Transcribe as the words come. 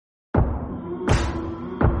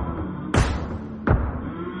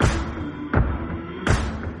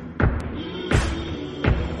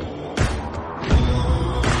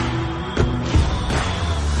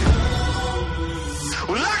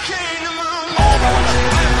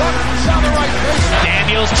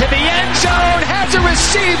Drills to the end zone, has a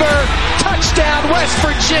receiver, touchdown West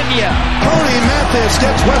Virginia. Tony Mathis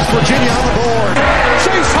gets West Virginia on the board.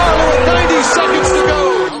 Chase Harlow with 90 seconds to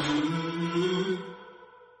go.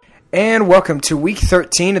 And welcome to week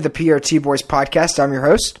 13 of the PRT Boys podcast. I'm your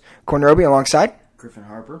host, Corn Roby, alongside Griffin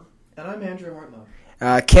Harper. And I'm Andrew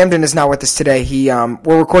Hartlow. Camden is not with us today.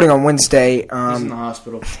 We're recording on Wednesday. He's in the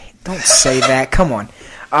hospital. Don't say that. Come on.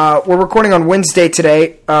 We're recording on Wednesday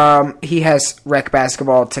today. He has rec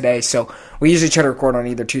basketball today, so we usually try to record on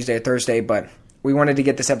either Tuesday or Thursday, but we wanted to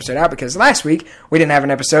get this episode out because last week we didn't have an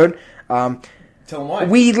episode. Tell him why.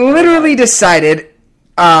 We literally decided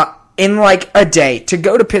in like a day to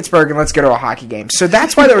go to Pittsburgh and let's go to a hockey game. So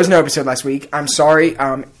that's why there was no episode last week. I'm sorry.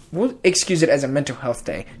 We'll excuse it as a mental health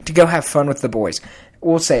day to go have fun with the boys.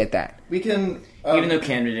 We'll say it that. We can... Even though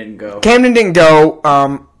Camden didn't go. Camden didn't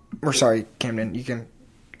go. We're sorry, Camden. You can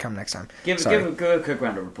come next time. Give a quick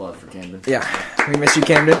round of applause for Camden. Yeah. We miss you,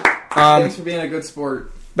 Camden. Thanks for being a good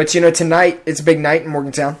sport. But, you know, tonight, it's a big night in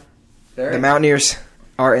Morgantown. There. The Mountaineers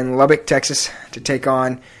are in Lubbock, Texas, to take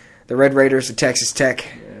on the Red Raiders of Texas Tech.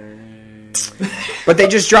 But they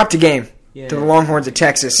just dropped a game to the Longhorns of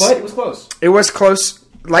Texas. But it was close. It was close.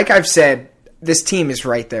 Like I've said, this team is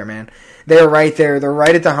right there, man. They're right there. They're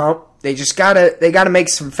right at the hump. They just gotta make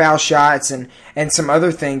some foul shots and some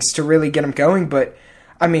other things to really get them going. But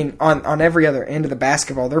I mean, on every other end of the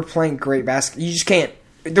basketball, they're playing great basketball. You just can't.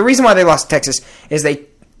 The reason why they lost to Texas is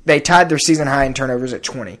they tied their season high in turnovers at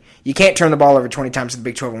 20. You can't turn the ball over 20 times in the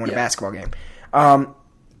Big 12 and win a basketball game.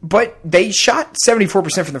 But they shot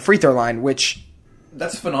 74% from the free throw line, which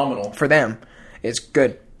that's phenomenal for them. It's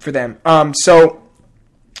good for them. So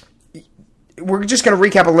we're just going to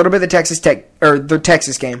recap a little bit of the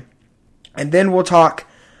Texas game, and then we'll talk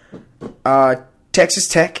Texas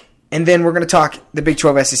Tech, and then we're going to talk the Big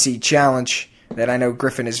 12 SEC Challenge that I know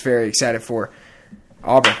Griffin is very excited for.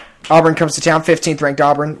 Auburn comes to town, 15th ranked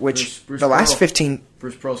Auburn, which Bruce the last Pearl. 15.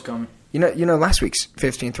 Bruce Pearl's coming. You know last week's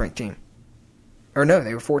 15th ranked team. Or no,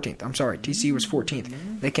 they were 14th. I'm sorry, TCU was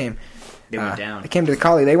 14th. They came. They went down. They came to the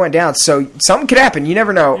Collie. They went down. So something could happen. You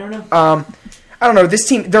never know. You never know. I don't know. This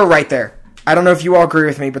team, they're right there. I don't know if you all agree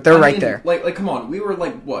with me, but they're right there. Like, come on. We were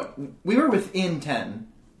like, what? We were within 10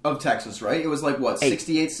 of Texas, right? It was like, what,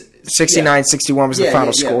 68? 69, 61 was the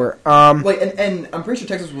final score. And I'm pretty sure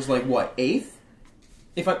Texas was like, what, 8th?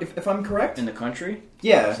 If I'm correct? In the country?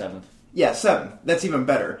 Yeah. 7th. Yeah, 7th. That's even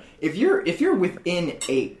better. If you're within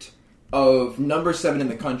 8 of number 7 in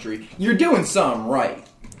the country, you're doing something right.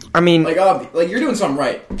 I mean... Like you're doing something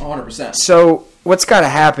right, 100%. So, what's got to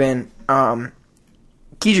happen...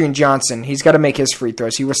 Keedron Johnson, he's got to make his free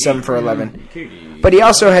throws. He was 7 for 11. But he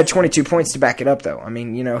also had 22 points to back it up, though. I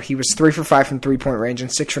mean, you know, he was 3 for 5 from three-point range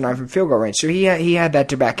and 6 for 9 from field goal range. So he had that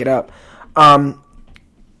to back it up.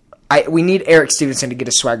 We need Eric Stevenson to get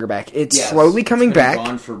his swagger back. It's slowly coming back.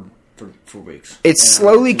 Gone for weeks. It's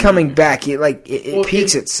slowly coming back. It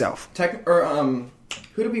peaks itself. Who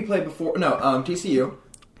did we play before? No, TCU.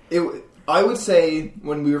 I would say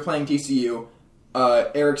when we were playing TCU,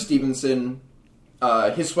 Eric Stevenson...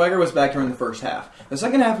 his swagger was back during the first half. The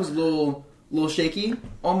second half was a little shaky,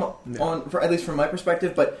 at least from my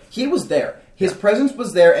perspective, but he was there. His presence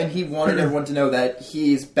was there, and he wanted everyone to know that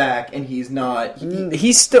he's back, and he's not.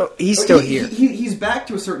 He's still here. He's back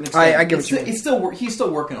to a certain extent. I get what you mean. He's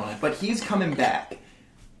still working on it, but he's coming back.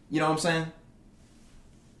 You know what I'm saying?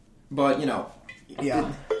 But you know,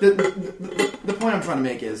 the point I'm trying to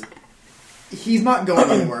make is he's not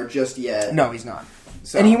going anywhere just yet. No, he's not.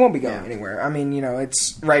 So, and he won't be going anywhere. I mean, you know,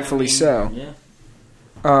 it's rightfully so. Yeah.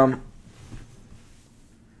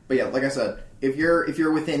 But yeah, like I said, if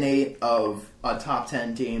you're within 8 of a top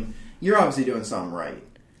 10 team, you're obviously doing something right.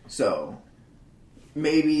 So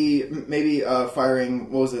maybe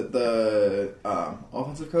firing, what was it, the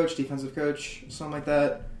offensive coach, defensive coach, something like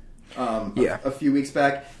that. A few weeks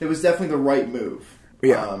back, it was definitely the right move.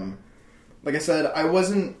 Yeah. Like I said, I was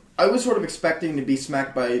sort of expecting to be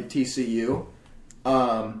smacked by TCU.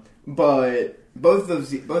 But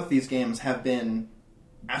both these games have been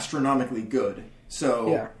astronomically good.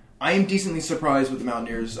 So I am decently surprised with the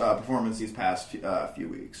Mountaineers' performance these past few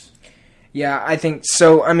weeks. Yeah, I think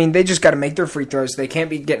so. I mean, they just got to make their free throws. They can't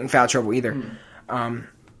be getting foul trouble either.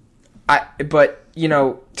 But you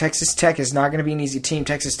know, Texas Tech is not going to be an easy team.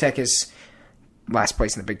 Texas Tech is last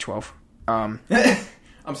place in the Big 12. I'm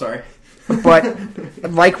sorry, but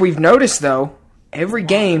like we've noticed though, every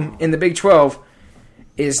game in the Big 12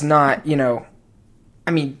 is not, you know,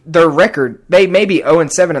 I mean, their record, they may be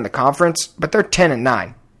 0-7 in the conference, but they're 10-9.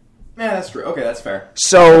 Yeah, that's true. Okay, that's fair.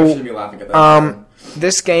 So, I shouldn't be laughing at that.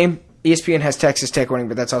 This game, ESPN has Texas Tech winning,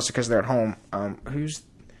 but that's also because they're at home.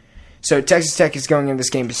 So Texas Tech is going in this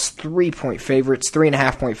game as 3-point favorites,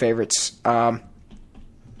 3.5-point favorites. I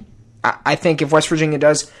think if West Virginia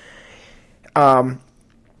does, I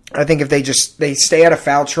think if they stay out of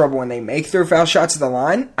foul trouble and they make their foul shots at the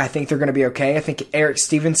line, I think they're going to be okay. I think Eric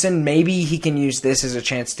Stevenson, maybe he can use this as a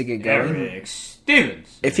chance to get going. Eric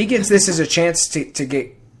Stevens. If he gives this as a chance to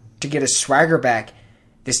get his swagger back,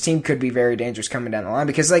 this team could be very dangerous coming down the line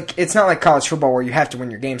because it's not like college football where you have to win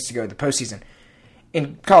your games to go to the postseason.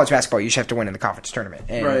 In college basketball, you just have to win in the conference tournament,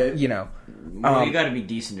 and right. Well, you got to be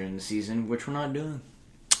decent during the season, which we're not doing.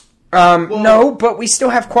 No, but we still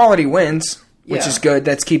have quality wins, which is good.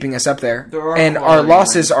 That's keeping us up there. And our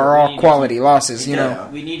losses are all quality losses, you know.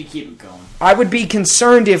 We need to keep it going. I would be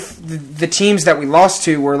concerned if the teams that we lost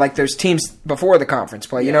to were like those teams before the conference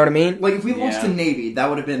play. You know what I mean? Like if we lost to Navy, that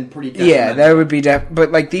would have been pretty detrimental. Yeah, that would be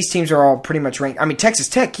but like these teams are all pretty much ranked. I mean, Texas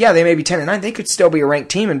Tech, they may be 10-9. They could still be a ranked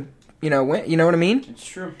team and win. You know what I mean? It's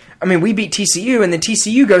true. I mean, we beat TCU, and then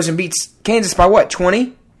TCU goes and beats Kansas by what,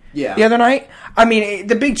 20? Yeah. The other night? I mean,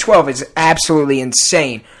 the Big 12 is absolutely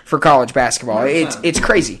insane for college basketball. 100%. It's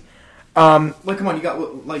crazy. Come on, you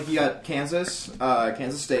got Kansas,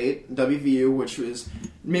 Kansas State, WVU, which is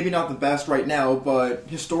maybe not the best right now, but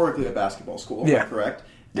historically a basketball school. Am I correct?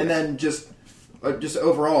 And then just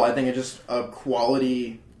overall, I think it's just a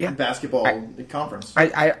quality basketball conference.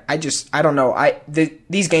 I don't know.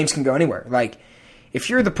 These games can go anywhere. Like, if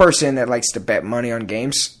you're the person that likes to bet money on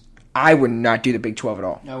games, I would not do the Big 12 at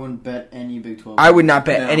all. I wouldn't bet any Big 12 I would not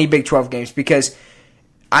bet any Big 12 games because,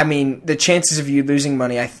 I mean, the chances of you losing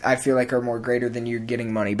money, I feel like, are more greater than you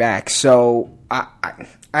getting money back. So, I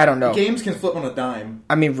don't know. Games can flip on a dime.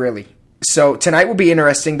 I mean, really. So, tonight will be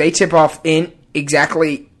interesting. They tip off in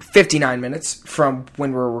exactly 59 minutes from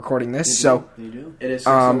when we're recording this. They do. It is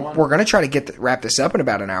 6:01. We're going to try to wrap this up in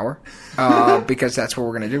about an hour because that's what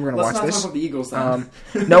we're going to do. We're going to watch this. Let's not talk about the Eagles then.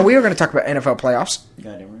 No, we are going to talk about NFL playoffs.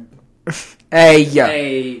 Goddamn right.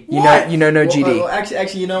 Hey, What? You know, no GD. Well,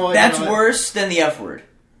 actually, you know what? That's worse than the F word.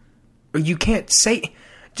 You can't say...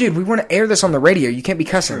 Dude, we want to air this on the radio. You can't be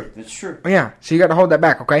cussing. It's true. Yeah, so you got to hold that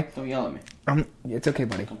back, okay? Don't yell at me. It's okay,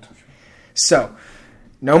 buddy. Don't touch me. So,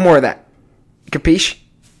 no more of that. Capiche?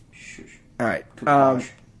 Shush. All right. Capiche.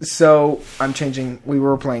 So, I'm changing... We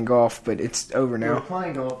were playing golf, but it's over now. We were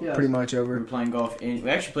playing golf, yes. Pretty much We over. were playing golf. We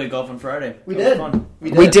actually played golf on Friday. We That did. was fun.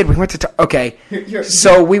 We did. We went to... Okay.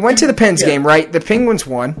 So, we went to the Pens game, right? The Penguins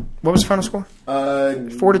won. What was the final score?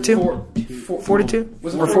 4-2? 4-2?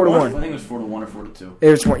 Was it Or 4-1? I think it was 4-1 or 4-2. It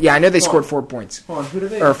was one. Yeah, I know they scored 4 points. Hold on, who did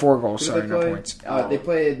they... Or 4 goals, who sorry, did no play? points. They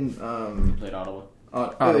played... We played Ottawa.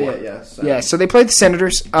 Ottawa. yeah. Yeah, so they played the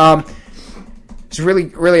Senators. It's really,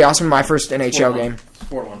 really awesome. My first NHL game.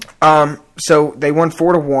 4-1. So they won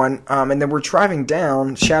 4-1. And then we're driving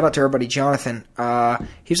down. Shout out to our buddy Jonathan.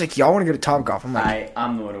 He was like, "Y'all want to go to Topgolf?" I'm like,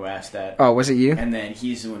 I'm the one who asked that. "Oh, was it you?" And then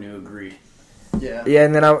he's the one who agreed. Yeah. Yeah,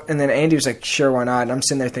 and then Andy was like, "Sure, why not?" And I'm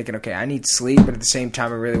sitting there thinking, "Okay, I need sleep, but at the same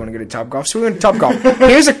time, I really want to go to Topgolf." So we went to Topgolf.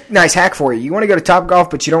 Here's a nice hack for you: you want to go to Topgolf,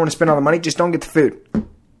 but you don't want to spend all the money. Just don't get the food.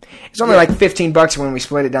 It's only like $15 when we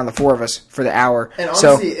split it down, the 4 of us, for the hour. And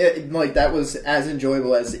honestly, that was as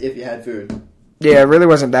enjoyable as if you had food. Yeah, it really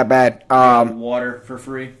wasn't that bad. Water for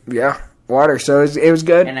free. Yeah, water. So it was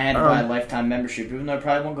good. And I had to buy a lifetime membership, even though I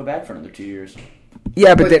probably won't go back for another 2 years.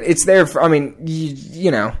 Yeah, but then it's there for, I mean,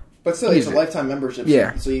 you know. But still, it's a lifetime membership,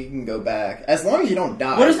 Yeah. so you can go back. As long as you don't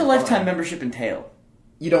die. What does the you're lifetime fine. membership entail?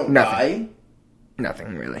 You don't Nothing. die?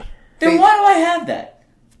 Nothing, really. Then why do I have that?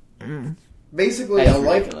 Basically, That's a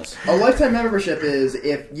ridiculous. lifetime membership is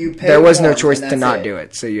if you pay There was no once, choice and to that's not do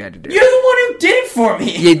it, so you had to do You're it. the one who did it for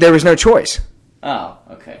me! Yeah, there was no choice. Oh,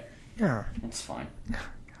 okay. Yeah. That's fine.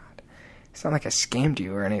 It's not like I scammed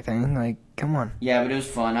you or anything. Like, come on. Yeah, but it was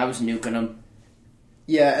fun. I was nuking them.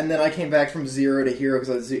 Yeah, and then I came back from 0 to hero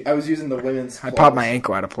because I was using the women's I clubs. popped my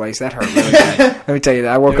ankle out of place. That hurt really bad. Let me tell you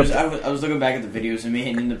that. I woke up. I was looking back at the videos of me,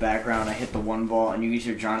 and in the background, I hit the one ball, and you can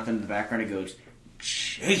hear Jonathan in the background. He goes,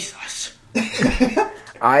 Jesus.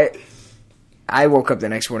 I woke up the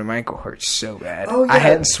next morning. My ankle hurt so bad. Oh, yeah. I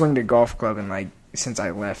hadn't swung a golf club in since I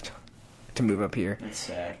left to move up here. That's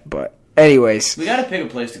sad. But anyways, We gotta pick a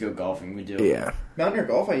place to go golfing. We do. yeah. Mountaineer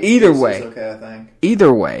Golf. Either way. is okay, I think.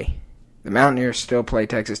 Either way, the Mountaineers still play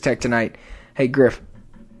Texas Tech tonight. Hey Griff,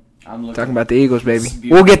 I'm looking. talking about the Eagles, baby. This is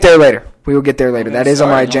beautiful. We'll get there later. We will get there later. That is on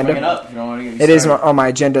my Don't bring it agenda. up. You don't want to get me It is started. on my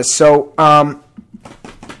agenda. So,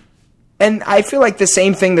 and I feel like the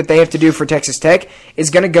same thing that they have to do for Texas Tech is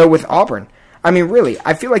going to go with Auburn. I mean, really,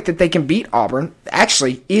 I feel like that they can beat Auburn.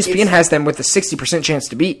 Actually, ESPN has them with a 60% chance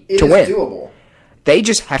to win. It is doable. They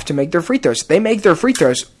just have to make their free throws. If they make their free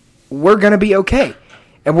throws, we're going to be okay.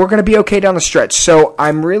 And we're going to be okay down the stretch. So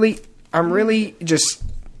I'm really just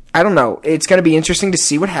I don't know. It's going to be interesting to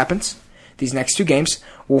see what happens these next 2 games.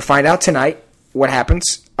 We'll find out tonight what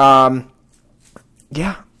happens.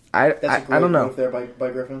 Yeah, I don't know. Move there by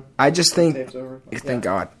Griffin. I just think. Thank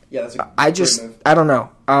God. Yeah, that's a great move. I don't know.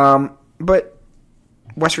 But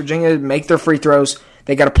West Virginia make their free throws.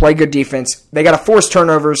 They got to play good defense. They got to force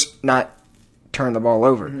turnovers, not turn the ball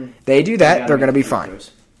over. Mm-hmm. They do that, they're going to be fine.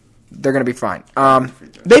 They're going to be fine.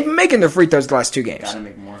 They've been making their free throws the last 2 games. Gotta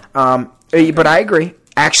make more. But I agree.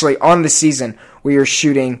 Actually, on the season, we are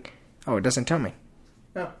shooting. Oh, it doesn't tell me.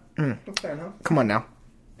 No, that's fair enough. Come on now,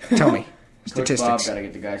 tell me statistics. Bob gotta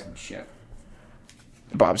get the guys in check.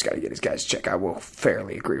 Bob's got to get his guys check. I will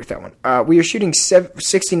fairly agree with that one. We are shooting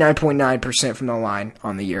 69.9% from the line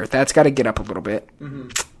on the year. That's got to get up a little bit.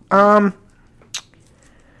 Mm-hmm.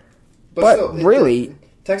 But still, really,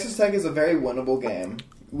 Texas Tech is a very winnable game.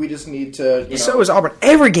 We just need to. So is Auburn.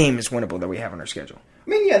 Every game is winnable that we have on our schedule. I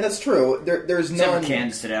mean, yeah, that's true. There's Except none. for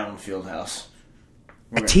Kansas at Allen Fieldhouse.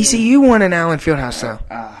 TCU won in Allen Fieldhouse, though.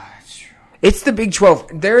 That's true. It's the Big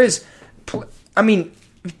 12. There is, I mean,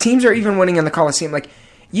 teams are even winning in the Coliseum. Like,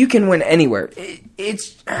 you can win anywhere.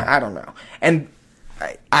 It's I don't know, and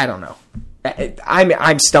I don't know.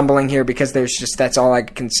 I'm stumbling here because that's all I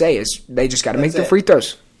can say is they just got to make their free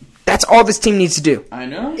throws. That's all this team needs to do. I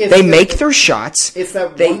know. They make their shots. It's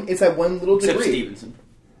that one little Except degree. Stevenson.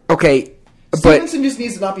 Okay, but Stevenson just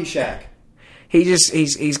needs to not be Shaq.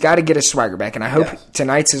 he's got to get his swagger back, and I hope Yes.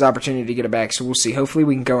 tonight's his opportunity to get it back. So we'll see. Hopefully,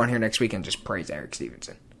 we can go on here next week and just praise Eric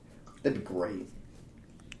Stevenson. That'd be great.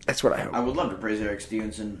 That's what I hope. I would love to praise Eric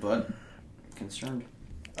Stevenson, but concerned.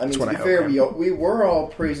 I mean, what to I be hope, fair, man. we were all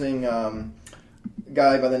praising a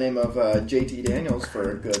guy by the name of JT Daniels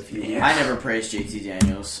for a good few years. I never praised JT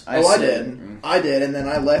Daniels. I did, and then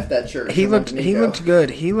I left that church. He and went looked to he Nico. looked good.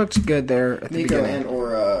 He looked good there at the Nico beginning. and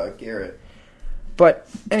or Garrett. But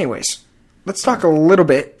anyways, let's talk a little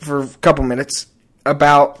bit for a couple minutes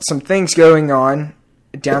about some things going on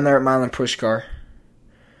down there at Milan Pushkar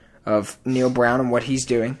of Neil Brown and what he's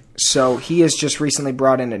doing. So he has just recently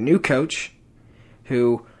brought in a new coach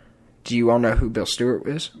who, do you all know who Bill Stewart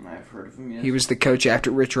is? I've heard of him, yes. He was the coach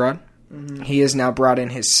after Rich Rod. Mm-hmm. He has now brought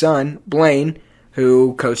in his son, Blaine,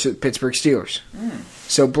 who coached at the Pittsburgh Steelers.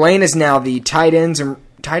 So Blaine is now the tight ends and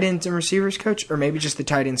receivers coach, or maybe just the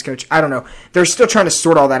tight ends coach. I don't know. They're still trying to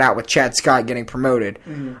sort all that out with Chad Scott getting promoted.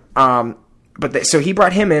 So he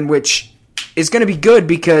brought him in, which is going to be good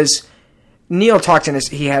because Neil talked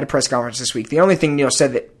he had a press conference this week. The only thing Neil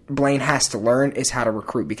said that Blaine has to learn is how to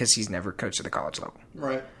recruit because he's never coached at the college level.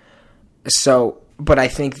 Right. So, but I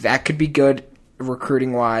think that could be good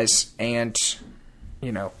recruiting-wise and,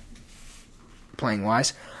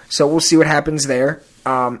 playing-wise. So we'll see what happens there.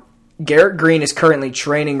 Garrett Green is currently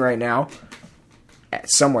training right now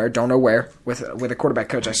at somewhere, don't know where, with a quarterback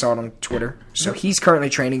coach. I saw it on Twitter. So he's currently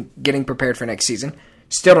training, getting prepared for next season.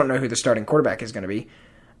 Still don't know who the starting quarterback is going to be.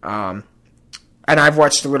 And I've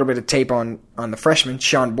watched a little bit of tape on the freshman,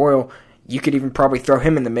 Sean Boyle. You could even probably throw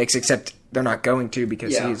him in the mix, except they're not going to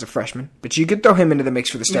because he's a freshman. But you could throw him into the mix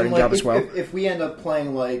for the starting job as well. If we end up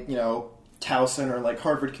playing Towson or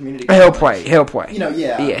Harvard Community He'll College, play. He'll play.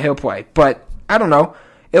 Yeah, he'll play. But I don't know.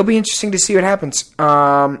 It'll be interesting to see what happens.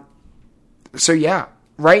 So yeah,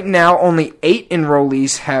 right now only 8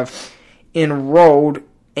 enrollees have enrolled,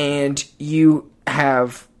 and you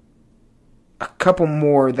have a couple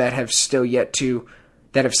more that have still yet to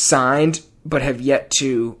that have signed but have yet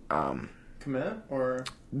to commit or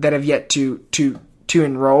that have yet to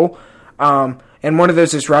enroll. And one of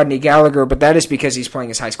those is Rodney Gallagher, but that is because he's playing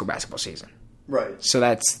his high school basketball season. Right. So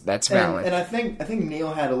that's valid. And I think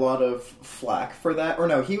Neil had a lot of flack for that. Or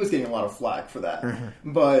no, he was getting a lot of flack for that.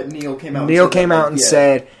 Mm-hmm. But Neil came out and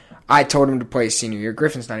said, I told him to play his senior year.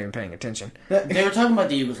 Griffin's not even paying attention. They were talking about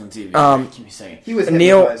the Eagles on TV. Give me a second. He was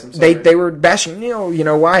Neil, hypnotized, I'm sorry. they were bashing Neil,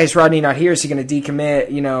 why is Rodney not here? Is he going to decommit?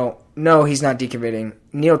 No, he's not decommitting.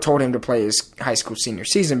 Neil told him to play his high school senior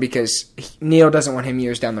season because Neil doesn't want him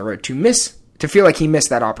years down the road to feel like he missed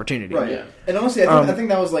that opportunity. Right. Yeah. And honestly, I think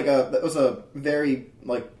that was a very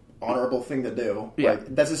honorable thing to do. Yeah.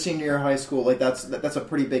 That's a senior year of high school. That's a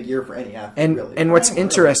pretty big year for any athlete. And really. and what's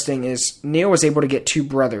interesting is Neil was able to get 2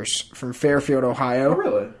 brothers from Fairfield, Ohio.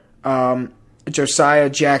 Oh, really? Josiah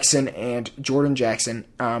Jackson and Jordan Jackson.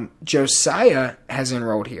 Josiah has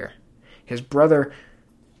enrolled here. His brother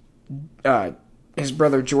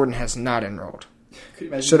Jordan has not enrolled.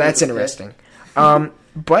 So that's interesting.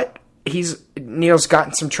 But Neil's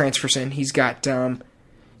gotten some transfers in. He's gotten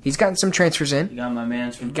some transfers in. You got my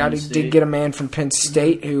man from Penn State. Did get a man from Penn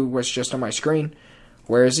State who was just on my screen.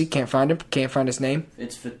 Where is he? Can't find him. Can't find his name.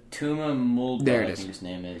 It's Fatuma Mulder. There it I is. think his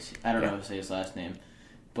name is. I don't know how to say his last name.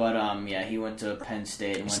 But, yeah, he went to Penn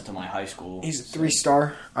State and went to my high school. He's a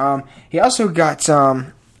 3-star. He also got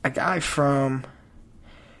a guy from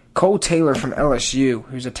Cole Taylor from LSU,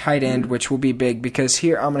 who's a tight end, which will be big because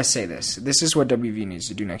here, I'm going to say this. This is what WVU needs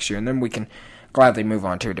to do next year, and then we can gladly move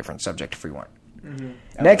on to a different subject if we want.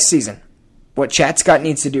 Mm-hmm. Next season, what Chad Scott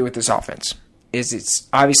needs to do with this offense is it's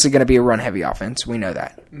obviously going to be a run-heavy offense. We know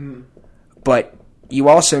that. Mm-hmm. But you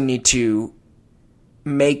also need to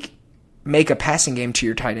make a passing game to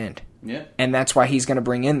your tight end. Yeah. And that's why he's going to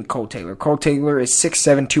bring in Cole Taylor. Cole Taylor is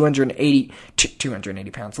 6'7",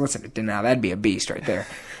 280 pounds. Listen, now that'd be a beast right there.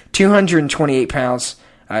 228 pounds,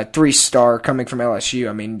 3-star coming from LSU.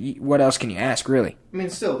 I mean, what else can you ask, really? I mean,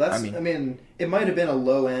 still, it might have been a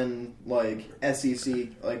low-end,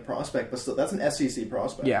 SEC, prospect, but still, that's an SEC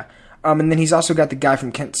prospect. Yeah. And then he's also got the guy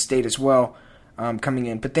from Kent State as well coming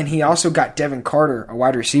in. But then he also got Devin Carter, a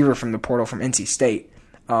wide receiver from the portal from NC State,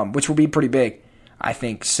 which will be pretty big, I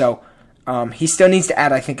think. So he still needs to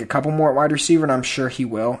add, I think, a couple more at wide receiver, and I'm sure he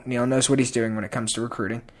will. Neil knows what he's doing when it comes to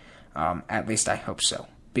recruiting. At least I hope so.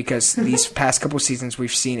 Because these past couple seasons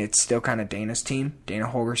we've seen it's still kind of Dana's team, Dana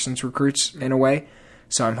Holgerson's recruits in a way.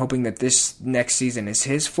 So I'm hoping that this next season is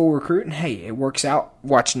his full recruit, and hey, it works out.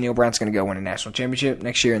 Watch, Neil Brown's going to go win a national championship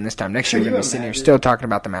next year, and this time next year we're going to be sitting here still talking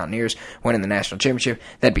about the Mountaineers winning the national championship.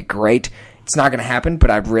 That'd be great. It's not going to happen, but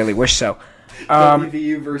I really wish so.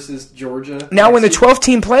 WVU versus Georgia. Now, when the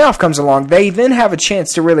 12-team playoff comes along, they then have a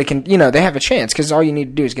chance to really, they have a chance because all you need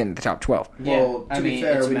to do is get into the top 12. Well, to be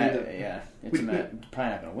fair, probably not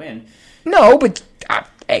going to win. No, but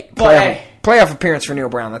playoff appearance for Neil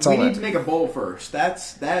Brown. That's all. We need to make a bowl first.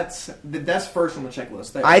 That's first on the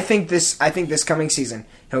checklist. I think this coming season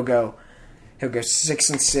he'll go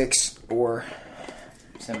 6-6 or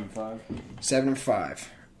 7-5.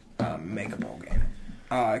 7-5. Make a bowl game.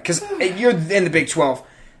 Because you're in the Big 12,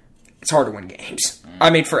 it's hard to win games. I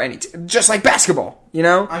mean, for any just like basketball,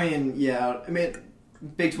 I mean, yeah. I mean,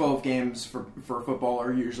 Big 12 games for football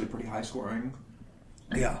are usually pretty high scoring.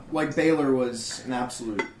 Yeah. Baylor was an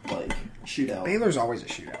absolute, shootout. Baylor's always a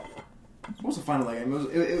shootout. What was the final of that game?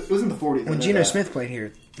 It was in the 40s. When Geno Smith played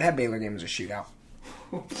here, that Baylor game was a shootout.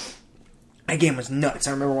 That game was nuts.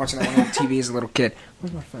 I remember watching that one on TV as a little kid.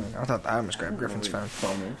 Where's my phone? I thought I almost grabbed Griffin's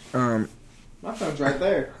phone. My phone's right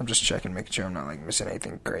there. I'm just checking, making sure I'm not missing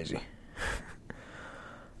anything crazy.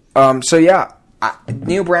 So yeah,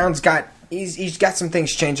 Neil Brown's got he's got some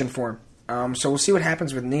things changing for him. So we'll see what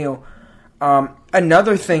happens with Neil.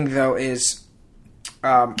 Another thing though is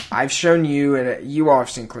I've shown you, and you all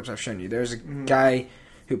have seen clips I've shown you. There's a guy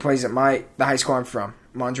who plays at the high school I'm from,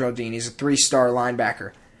 Mondrell Dean. He's a 3-star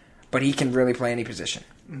linebacker, but he can really play any position.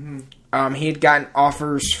 Mm-hmm. He had gotten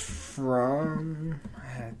offers from.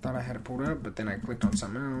 I thought I had it pulled up, but then I clicked on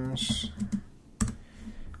something else.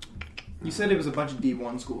 You said it was a bunch of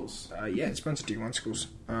D1 schools. Yeah, it's a bunch of D1 schools.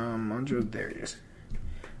 Mondrell, there it is.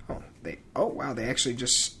 Oh, wow, they actually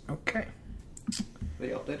just okay. They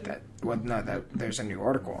updated that. There's a new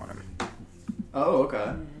article on him. Oh,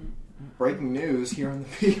 okay. Breaking news here on the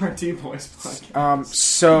PRT Boys podcast.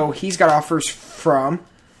 So he's got offers from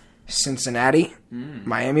Cincinnati,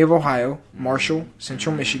 Miami of Ohio, Marshall,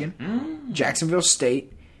 Central Michigan, Jacksonville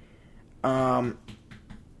State. I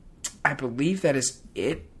believe that is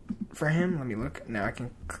it for him. Let me look. Now I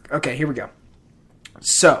can. Okay, here we go.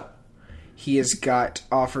 So he has got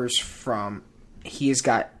offers from. He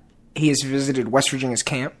has visited West Virginia's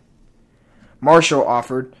camp. Marshall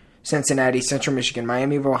offered Cincinnati, Central Michigan,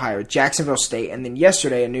 Miami of Ohio, Jacksonville State, and then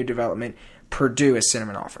yesterday a new development. Purdue has sent him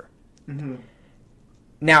an offer. Mm-hmm.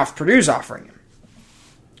 Now, if Purdue's offering him,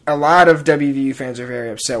 a lot of WVU fans are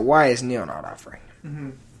very upset. Why is Neil not offering him? Mm-hmm.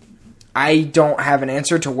 I don't have an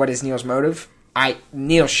answer to what is Neil's motive.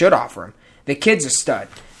 Neil should offer him. The kid's a stud.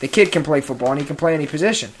 The kid can play football, and he can play any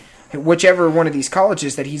position. Whichever one of these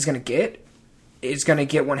colleges that he's going to get is going to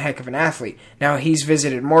get one heck of an athlete. Now, he's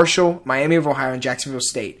visited Marshall, Miami of Ohio, and Jacksonville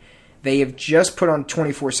State. They have just put on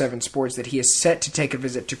 24/7 Sports that he is set to take a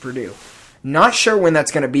visit to Purdue. Not sure when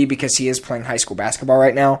that's going to be because he is playing high school basketball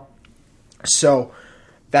right now. So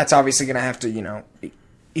that's obviously going to have to,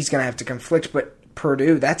 he's going to have to conflict. But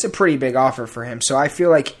Purdue, that's a pretty big offer for him. So I feel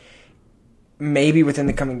like maybe within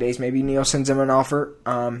the coming days, maybe Neil sends him an offer.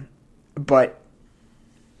 But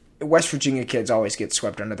West Virginia kids always get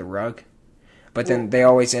swept under the rug. But then they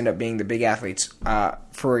always end up being the big athletes.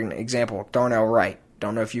 For an example, Darnell Wright.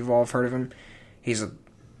 Don't know if you've all heard of him. He's a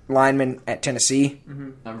lineman at Tennessee.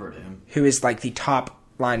 Mm-hmm. I've heard of him. Who is the top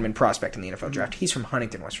lineman prospect in the NFL draft. He's from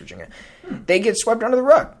Huntington, West Virginia. They get swept under the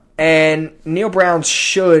rug. And Neil Brown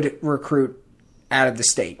should recruit out of the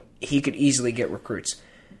state. He could easily get recruits.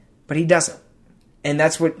 But he doesn't. And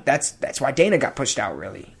that's why Dana got pushed out,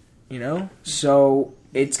 really. So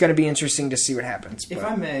it's going to be interesting to see what happens. If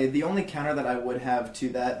I may, the only counter that I would have to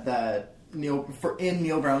that in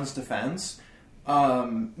Neil Brown's defense, the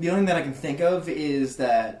only thing that I can think of is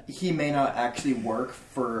that he may not actually work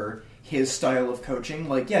for his style of coaching.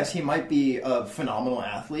 Like, yes, he might be a phenomenal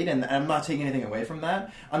athlete, and I'm not taking anything away from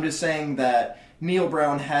that. I'm just saying that Neil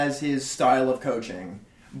Brown has his style of coaching,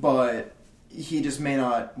 but he just may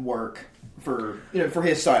not work for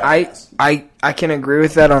his style. I can agree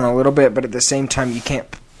with that on a little bit, but at the same time, you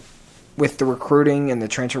can't. With the recruiting and the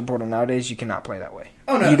transfer portal nowadays, you cannot play that way.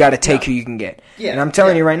 Oh no, you got to take who you can get. Yeah, and I'm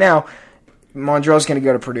telling you right now, Mondrell's going to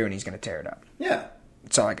go to Purdue and he's going to tear it up. Yeah.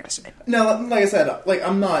 That's all I got to say. No, like I said,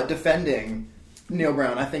 I'm not defending Neil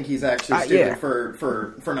Brown. I think he's actually stupid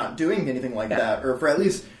for not doing anything like that, or for at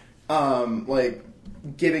least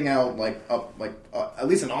giving out at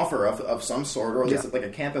least an offer of some sort, or at least like a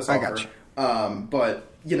campus offer. I got you. But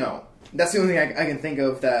that's the only thing I can think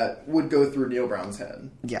of that would go through Neil Brown's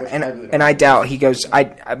head. Yeah, I doubt he goes.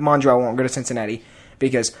 Mondrell won't go to Cincinnati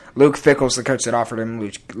because Luke Fickell's the coach that offered him.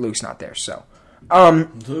 Luke's not there, so.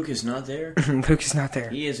 Luke is not there? Luke is not there.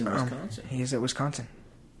 He is in Wisconsin. He is at Wisconsin.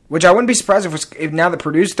 Which I wouldn't be surprised if now that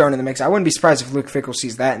Purdue's thrown in the mix, I wouldn't be surprised if Luke Fickell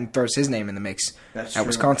sees that and throws his name in the mix at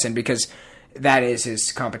Wisconsin, because that is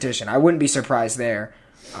his competition. I wouldn't be surprised there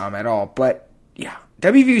at all. But, yeah,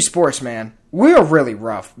 WVU sports, man, we're really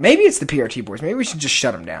rough. Maybe it's the PRT boys. Maybe we should just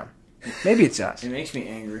shut them down. Maybe it's us. It makes me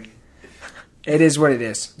angry. It is what it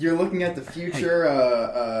is. You're looking at the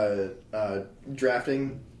future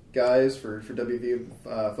drafting guys for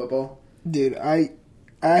WVU football? Dude, I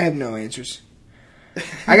have no answers.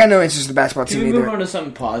 I got no answers to the basketball team either. Can we move on to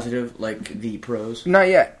something positive, like the pros? Not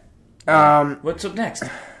yet. What's up next?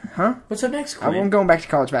 Huh? What's up next, Quinn? I'm going back to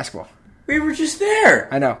college basketball. We were just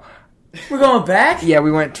there. I know. We're going back? Yeah,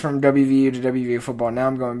 we went from WVU to WVU football. Now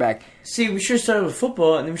I'm going back. See, we should have started with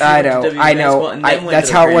football, and then we should have went to WVU basketball, and then went that's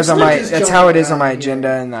to how it was on my. That's how it is on my here. agenda,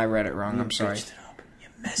 and I read it wrong. I'm sorry. You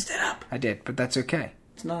messed it up. I did, but that's okay.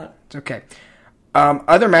 It's not. It's okay.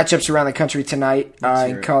 Other matchups around the country tonight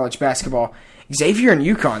in college basketball. Xavier and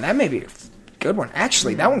UConn. That may be a good one.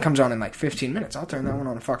 Actually, that one comes on in like 15 minutes. I'll turn that one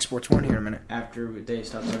on Fox Sports 1 here in a minute. After they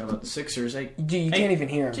stop talking about the Sixers, you can't even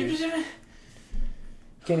hear them.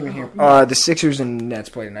 Can't even hear. The Sixers and Nets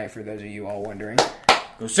play tonight, for those of you all wondering.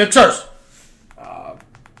 Go Sixers! Joel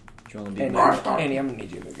Embiid. Andy, I'm going to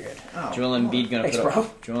need you to look good. Joel Embiid going to put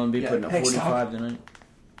up. Joel Embiid putting up 45 tonight.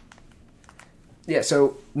 Yeah,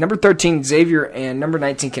 so number 13, Xavier, and number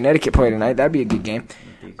 19, Connecticut play tonight. That'd be a good game.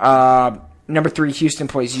 Number 3, Houston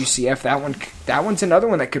plays UCF. That one's another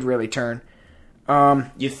one that could really turn.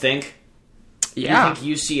 You think? Yeah. Do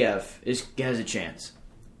you think UCF has a chance?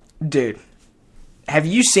 Dude. Have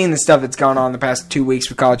you seen the stuff that's gone on the past 2 weeks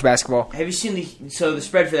with college basketball? Have you seen the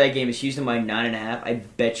spread for that game is Houston by 9.5. I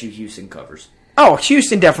bet you Houston covers. Oh,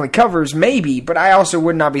 Houston definitely covers, maybe, but I also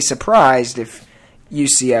would not be surprised if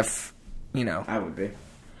UCF, I would be.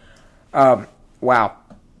 Wow.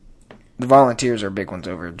 The Volunteers are big ones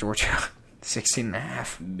over Georgia.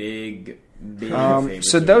 16.5. Big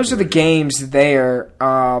so those are the games there.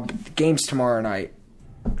 Games tomorrow night.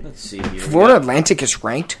 Let's see here. Florida Atlantic is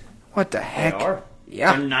ranked? What the heck? They are.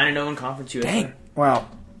 Yeah. They're 9-0 in Conference USA. Dang. Wow.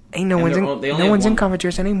 Ain't no one's in Conference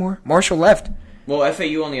USA anymore. Marshall left. Well,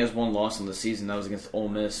 FAU only has one loss on the season. That was against Ole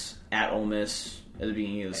Miss at the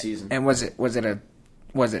beginning of the season. And was it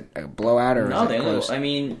a blowout or no? Was it close?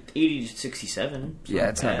 80-67. Yeah,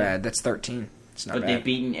 it's not bad. That's 13. It's not bad. But they've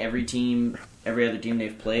beaten every other team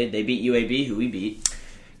they've played. They beat UAB, who we beat.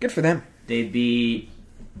 Good for them. They beat.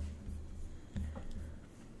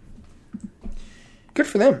 Good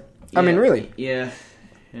for them. Yeah, I mean, really. Yeah,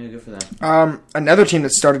 good for them. Another team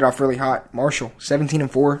that started off really hot, Marshall,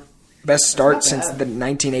 17-4, best start since the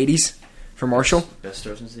 1980s for Marshall. Best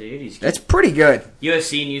start since the 80s. That's pretty good.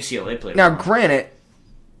 USC and UCLA played. Now, granted,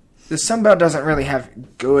 the Sun Belt doesn't really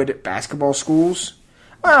have good basketball schools.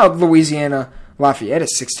 Well, Louisiana Lafayette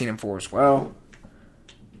is 16-4 as well.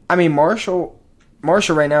 I mean, Marshall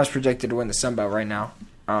right now is projected to win the Sun Belt right now,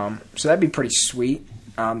 so that'd be pretty sweet.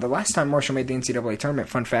 The last time Marshall made the NCAA tournament,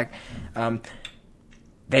 fun fact,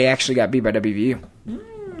 they actually got beat by WVU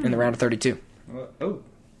in the round of 32. How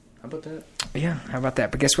about that? Yeah, how about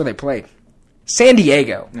that? But guess where they played? San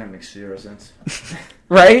Diego. That makes 0 sense.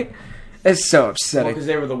 Right? It's so upsetting. Well, because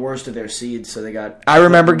they were the worst of their seeds, so they got. I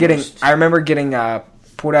remember getting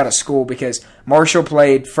pulled out of school because Marshall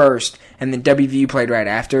played first, and then WVU played right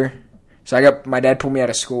after. So my dad pulled me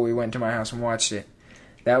out of school. We went to my house and watched it.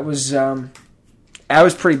 That was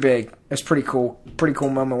pretty big. It was pretty cool. Pretty cool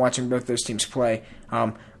moment watching both those teams play.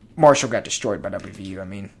 Marshall got destroyed by WVU. I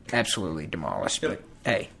mean, absolutely demolished. Yep. But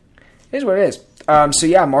hey, it is what it is. So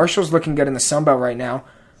yeah, Marshall's looking good in the Sun Belt right now.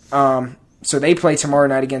 So they play tomorrow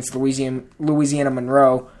night against Louisiana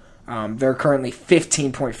Monroe. They're currently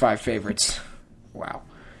 15.5 favorites. Wow,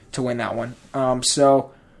 to win that one.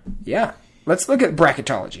 So yeah, let's look at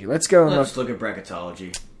bracketology. Let's go. Let's look at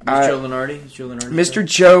bracketology. Joe Lenardi? Mr.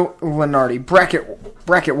 Joe Lenardi.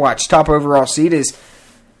 Bracket watch. Top overall seed is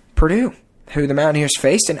Purdue, who the Mountaineers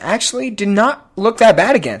faced and actually did not look that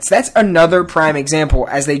bad against. That's another prime example,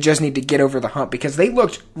 as they just need to get over the hump because they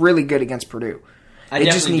looked really good against Purdue. I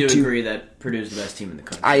definitely do agree that Purdue is the best team in the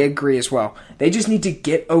country. I agree as well. They just need to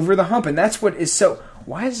get over the hump, and that's what is so...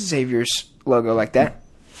 Why is Xavier's logo like that?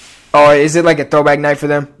 Oh, is it like a throwback night for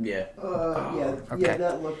them? Yeah. Okay.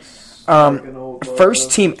 That looks like an old logo.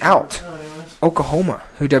 First team out, Oklahoma,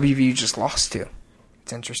 who WVU just lost to.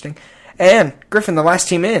 It's interesting. And, Griffin, the last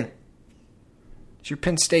team in. It's your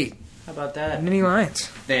Penn State. How about that? Nittany Lions.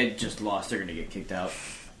 They had just lost. They're going to get kicked out.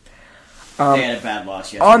 They had a bad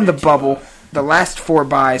loss yesterday. On the bubble, the last four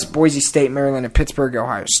byes, Boise State, Maryland, and Pittsburgh,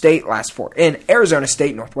 Ohio State. Last four in, Arizona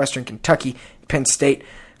State, Northwestern Kentucky, Penn State.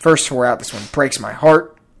 First four out, this one breaks my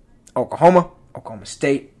heart. Oklahoma, Oklahoma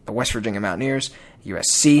State, the West Virginia Mountaineers,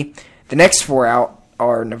 USC. The next four out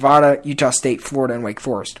are Nevada, Utah State, Florida, and Wake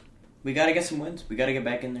Forest. We got to get some wins. We got to get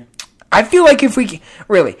back in there. I feel like if we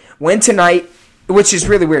really win tonight, which is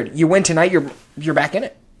really weird, you win tonight, you're back in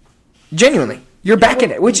it. Genuinely. You're back in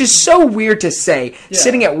it, which is so weird to say,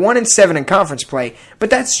 sitting at 1-7 in conference play, but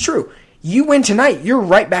that's true. You win tonight, you're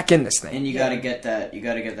right back in this thing. And you got to get that. You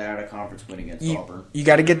got to get that out of conference win against Auburn. You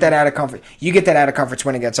got to get that out of conference. You get that out of conference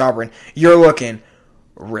win against Auburn. You're looking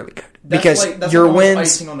really good because that's your like wins.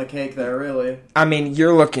 Icing on the cake, there, really. I mean,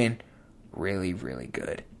 you're looking really, really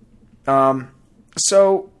good.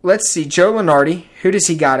 So let's see, Joe Lenardi. Who does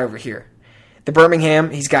he got over here? The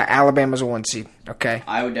Birmingham. He's got Alabama as a 1 seed. Okay.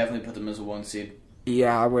 I would definitely put them as a 1 seed.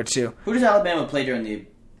 Yeah, I would too. Who does Alabama play during the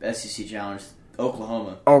SEC Challenge?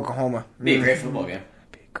 Oklahoma. Be a great football game.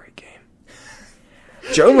 Be a great game.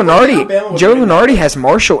 Joe Lenardi has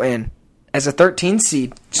Marshall in as a 13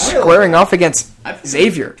 seed, squaring off against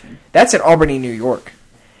Xavier. That's at Albany, New York.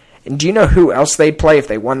 And do you know who else they'd play if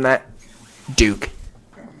they won that? Duke.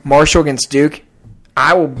 Marshall against Duke.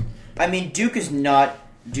 I mean, Duke is not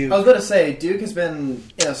Duke. I was going to say, Duke has been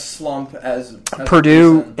in a slump as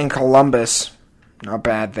Purdue and Columbus. Not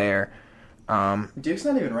bad there. Duke's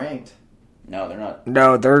not even ranked. No, they're not.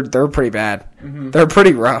 No, they're pretty bad. Mm-hmm. They're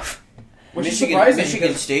pretty rough. Which is surprising.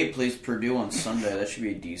 Michigan State plays Purdue on Sunday. That should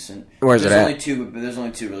be decent. Where's it at? There's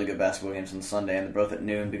only two really good basketball games on Sunday, and they're both at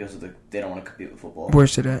noon because they don't want to compete with football.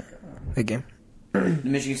 Where's it at? The game. The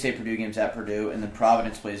Michigan State Purdue game's at Purdue, and then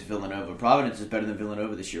Providence plays Villanova. Providence is better than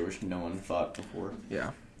Villanova this year, which no one thought before.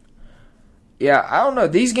 Yeah. Yeah, I don't know.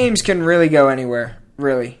 These games can really go anywhere.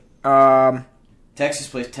 Really. Texas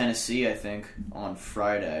plays Tennessee, I think, on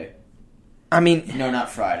Friday. I mean... No,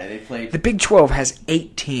 not Friday. They played... The Big 12 has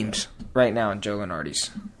 8 teams right now in Joe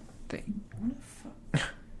Lenardi's thing.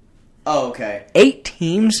 Oh, okay. 8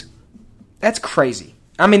 teams? That's crazy.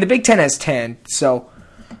 I mean, the Big 10 has 10, so...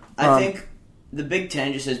 I think the Big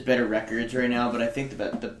 10 just has better records right now, but I think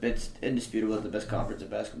it's indisputable that the best conference in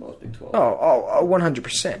basketball is Big 12. Oh,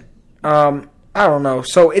 100%. I don't know.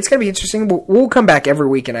 So it's going to be interesting. We'll come back every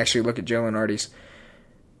week and actually look at Joe Lenardi's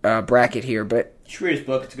bracket here. But you should read his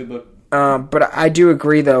book. It's a good book. But I do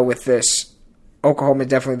agree, though, with this. Oklahoma is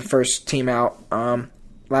definitely the first team out.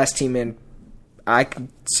 Last team in, I can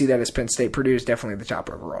see that as Penn State. Purdue is definitely the top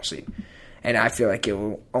overall seed. And I feel like it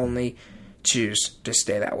will only choose to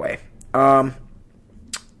stay that way.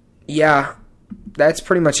 Yeah, that's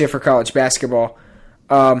pretty much it for college basketball.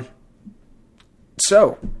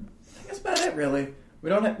 So... That's about it, really. We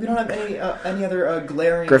don't have any other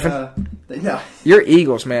glaring. Griffin? No. You're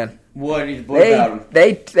Eagles, man. What about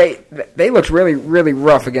them? They looked really, really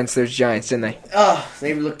rough against those Giants, didn't they?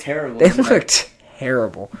 They looked terrible. They looked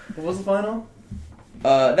terrible. What was the final?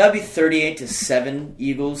 That'd be 38-7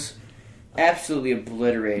 Eagles. Absolutely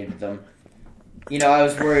obliterated them. You know, I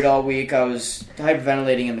was worried all week. I was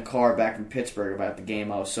hyperventilating in the car back from Pittsburgh about the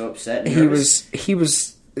game. I was so upset. He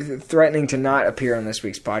was threatening to not appear on this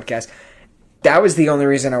week's podcast. That was the only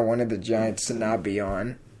reason I wanted the Giants to not be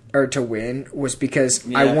on, or to win, was because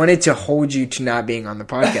I wanted to hold you to not being on the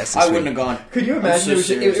podcast this week. I wouldn't have gone. Could you imagine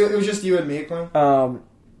it was just you and me, Clint?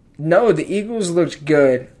 No, the Eagles looked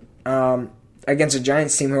good against a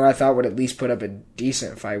Giants team who I thought would at least put up a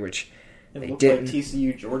decent fight, which they didn't. Like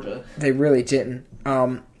TCU, Georgia. They really didn't.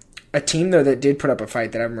 A team, though, that did put up a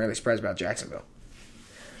fight that I'm really surprised about, Jacksonville.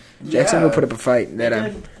 Jacksonville put up a fight that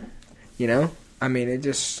I mean, it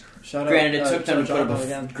just... Shout Granted, out, it took them to put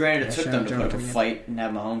again. up a fight and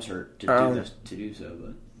have Mahomes hurt to do so.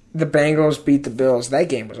 But The Bengals beat the Bills. That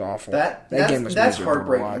game was awful. That's game was that's miserable to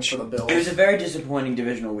heartbreaking watch. for the Bills. it was a very disappointing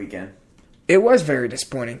divisional weekend. It was very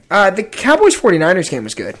disappointing. The Cowboys 49ers game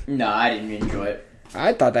was good. No, I didn't enjoy it.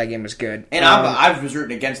 I thought that game was good. And I was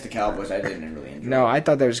rooting against the Cowboys. I didn't really enjoy it. No, I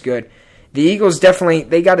thought that was good. The Eagles definitely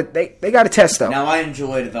they got a test though. Now, I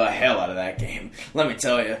enjoyed the hell out of that game. Let me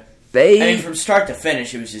tell you. They from start to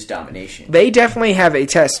finish, it was just domination. they definitely have a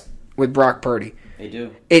test with Brock Purdy. They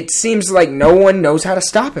do. It seems like no one knows how to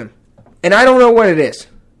stop him. And I don't know what it is.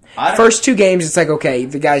 First 2 games, it's like, okay,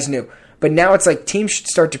 the guy's new. But now it's like teams should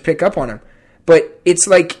start to pick up on him. But it's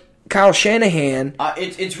like Kyle Shanahan.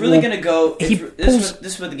 It's really going to go. This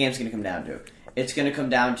is what the game's going to come down to. It's going to come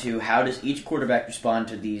down to how does each quarterback respond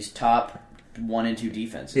to these top 1 and 2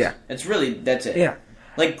 defenses. Yeah. That's it. Yeah.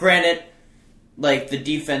 Like, granted, like the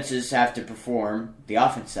defenses have to perform, the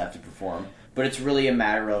offenses have to perform, but it's really a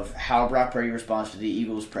matter of how Brock Purdy responds to the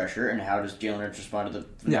Eagles' pressure and how does Jalen Hurts respond to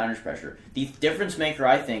the Niners' pressure. The difference maker,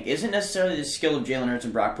 I think, isn't necessarily the skill of Jalen Hurts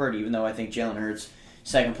and Brock Purdy, even though I think Jalen Hurts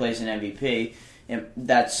second place in MVP, and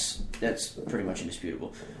that's pretty much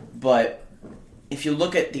indisputable. But if you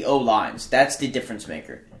look at the O-lines, that's the difference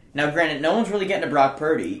maker. Now, granted, no one's really getting to Brock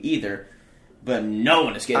Purdy either, but no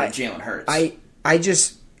one is getting to Jalen Hurts.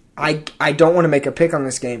 I don't want to make a pick on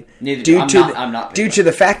this game I'm not due to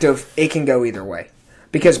the fact of it can go either way.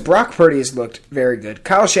 Because Brock Purdy has looked very good.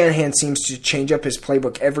 Kyle Shanahan seems to change up his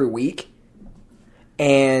playbook every week.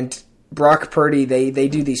 And Brock Purdy, they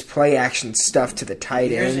do these play action stuff to the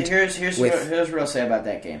tight end. Here's what I'll say about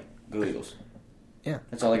that game. Go Eagles. Yeah.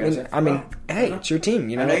 That's all I got to say. I mean, hey, it's your team.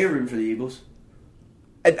 You know? I know you're rooting for the Eagles.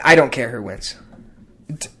 I don't care who wins.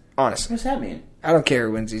 Honestly. What's that mean? I don't care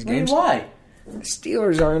who wins these games. Why? The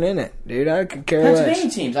Steelers aren't in it, dude. I could care Pennsylvania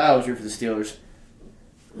less. teams. I always root for the Steelers.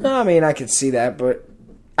 I mean, I could see that, but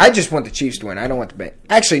I just want the Chiefs to win. I don't want the Bengals.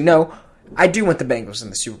 Actually, no. I do want the Bengals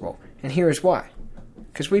in the Super Bowl. And here's why.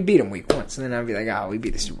 Because we beat them week 1. So then I'd be like, we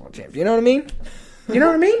beat the Super Bowl champ. You know what I mean? You know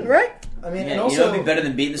what I mean? Right? I mean, Yeah, and also, you know what would be better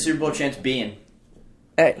than beating the Super Bowl champs being?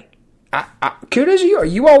 Hey, kudos to you.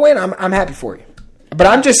 You all win. I'm happy for you. But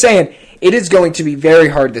I'm just saying, it is going to be very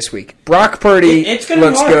hard this week. Brock Purdy It's going to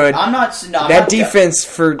looks be hard. good. I'm not Defense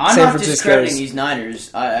for I'm San not Francisco discrediting is... these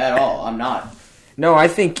Niners at all. I'm not. No, I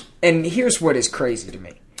think... And here's what is crazy to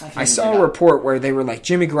me. I saw a report where they were like,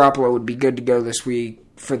 Jimmy Garoppolo would be good to go this week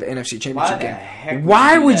for the NFC Championship game.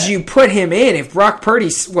 Why would you put him in if Brock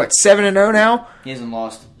Purdy's, 7-0 now? He hasn't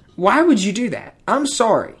lost. Why would you do that? I'm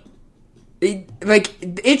sorry.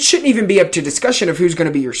 It shouldn't even be up to discussion of who's going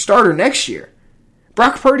to be your starter next year.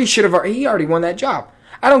 Brock Purdy he already won that job.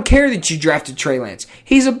 I don't care that you drafted Trey Lance.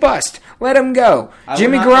 He's a bust. Let him go.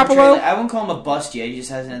 Jimmy Garoppolo? I wouldn't call him a bust yet. He just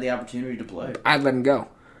hasn't had the opportunity to play. I'd let him go.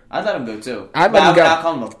 I'd let him go too. I'd let him go. I'll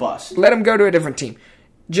call him a bust. Let him go to a different team.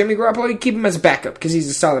 Jimmy Garoppolo, you keep him as a backup because he's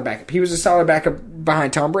a solid backup. He was a solid backup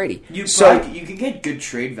behind Tom Brady. You can get good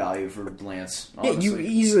trade value for Lance. Honestly. Yeah, you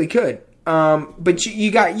easily could. But you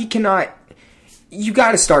got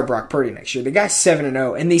to start Brock Purdy next year. The guy's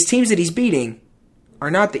 7-0, and these teams that he's beating are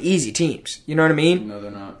not the easy teams. You know what I mean? No, they're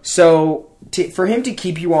not. So for him to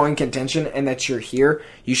keep you all in contention and that you're here,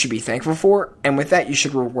 you should be thankful for. And with that, you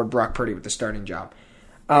should reward Brock Purdy with the starting job.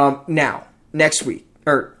 Now, next game,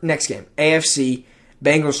 AFC,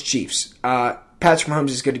 Bengals, Chiefs. Patrick Mahomes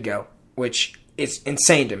is good to go, which is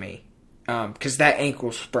insane to me because that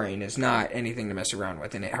ankle sprain is not anything to mess around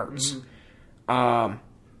with, and it hurts. Mm-hmm.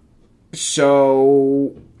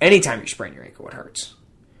 So anytime you sprain your ankle, it hurts.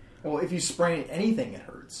 Well, if you sprain anything, it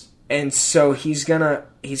hurts. And so he's gonna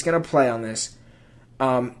play on this.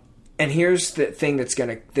 And here's the thing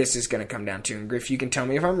this is gonna come down to. And Griff, you can tell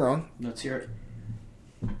me if I'm wrong. Let's hear it.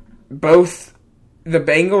 Both the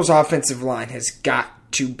Bengals' offensive line has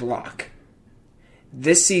got to block.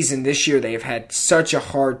 This year, they have had such a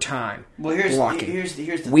hard time blocking. Here's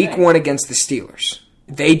the Week thing. 1 against the Steelers,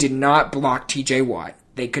 they did not block T.J. Watt.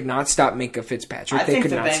 They could not stop Minka Fitzpatrick. They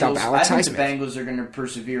could not stop Alex Highsmith. I think the Bengals are going to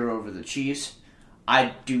persevere over the Chiefs.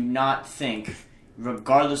 I do not think,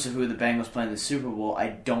 regardless of who the Bengals play in the Super Bowl, I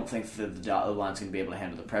don't think the line's going to be able to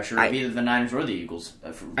handle the pressure of either the Niners or the Eagles.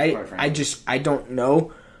 I don't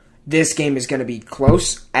know. This game is going to be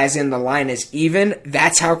close, as in the line is even.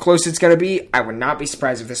 That's how close it's going to be. I would not be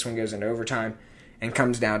surprised if this one goes into overtime and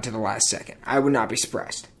comes down to the last second. I would not be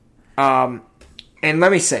surprised. And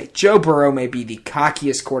let me say, Joe Burrow may be the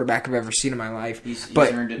cockiest quarterback I've ever seen in my life,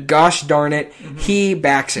 but gosh darn it, he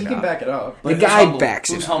backs it up. He can back it up. The guy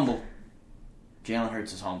backs it up. Who's humble? Jalen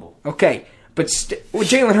Hurts is humble. Okay, but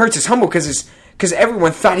Jalen Hurts is humble because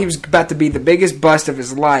everyone thought he was about to be the biggest bust of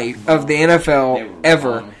his life, of the NFL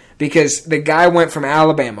ever, because the guy went from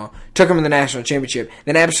Alabama, took him to the national championship,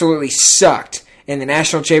 then absolutely sucked in the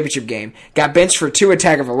national championship game, got benched for Tua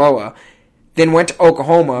Tagovailoa, then went to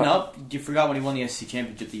Oklahoma. Nope, you forgot when he won the SEC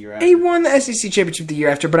championship the year after. He won the SEC championship the year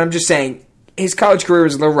after, but I'm just saying his college career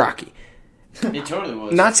was a little rocky. It totally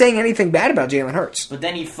was. Not saying anything bad about Jalen Hurts. But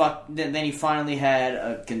then he finally had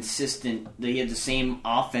a consistent. He had the same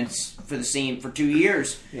offense for 2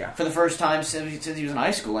 years. Yeah. For the first time since he was in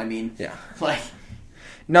high school. I mean, Yeah. like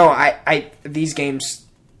No, these games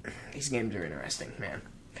are interesting, man.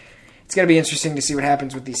 It's gonna be interesting to see what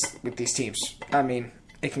happens with these teams. I mean,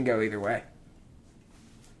 it can go either way.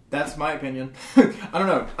 That's my opinion. I don't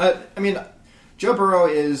know. I mean, Joe Burrow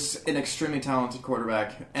is an extremely talented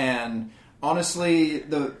quarterback, and honestly,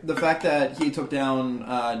 the fact that he took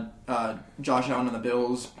down Josh Allen and the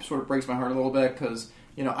Bills sort of breaks my heart a little bit because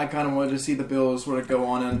I kind of wanted to see the Bills sort of go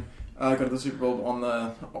on and go to the Super Bowl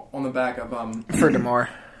on the back of For DeMar.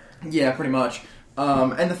 Yeah, pretty much.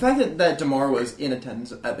 And the fact that DeMar was in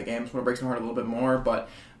attendance at the game sort of breaks my heart a little bit more. But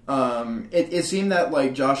it seemed that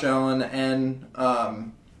like Josh Allen and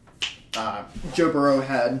Joe Burrow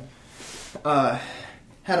had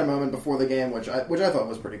a moment before the game, which I thought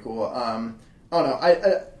was pretty cool. I don't know.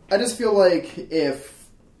 I just feel like if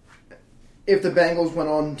the Bengals went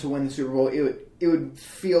on to win the Super Bowl, it would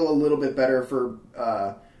feel a little bit better for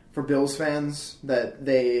Bills fans that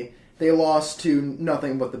they lost to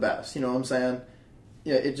nothing but the best. You know what I'm saying?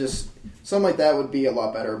 Yeah, it just something like that would be a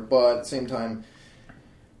lot better. But at the same time,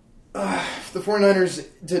 the 49ers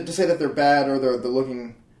to say that they're bad or they're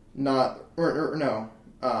looking not or no.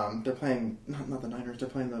 They're playing not the Niners. They're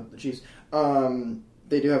playing the Chiefs.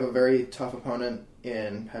 They do have a very tough opponent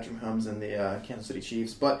in Patrick Mahomes and the Kansas City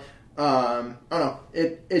Chiefs. But I don't know.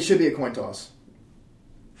 It should be a coin toss.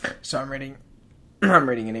 So I'm reading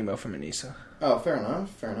an email from Anissa. Oh, fair enough.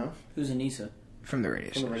 who's Anissa? From the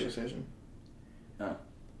radio From the station. radio station. Oh.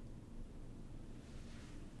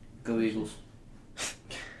 Go Eagles.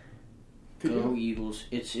 Go Eagles.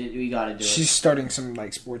 We gotta do it. She's starting some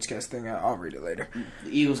like sportscast thing. I'll read it later.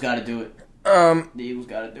 The Eagles gotta do it. The Eagles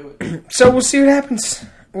gotta do it. So we'll see what happens.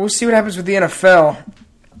 We'll see what happens with the NFL.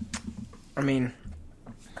 I mean,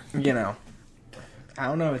 I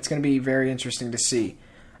don't know. It's going to be very interesting to see.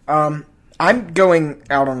 I'm going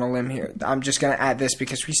out on a limb here. I'm just going to add this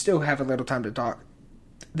because we still have a little time to talk.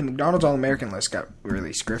 The McDonald's All-American list got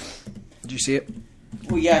released, Griff. Did you see it?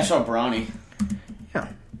 Well, yeah, I saw Bronny. Yeah.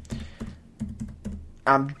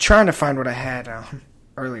 I'm trying to find what I had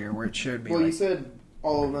earlier where it should be. Well, you said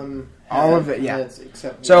all of them. All of it, yeah.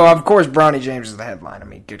 Except So, of course, Bronny James is the headline. I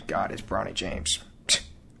mean, good God, it's Bronny James.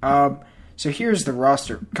 So here's the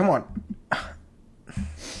roster. Come on.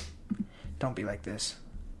 Don't be like this.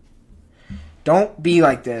 Don't be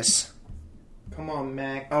like this. Come on,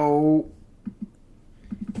 Mac. Oh.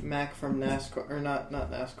 Mac from NASCAR. Or not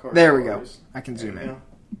NASCAR. There we go. Cars. I can zoom in. Yeah.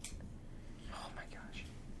 Oh, my gosh.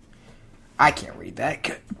 I can't read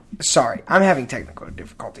that. Sorry, I'm having technical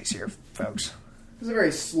difficulties here, folks. This is a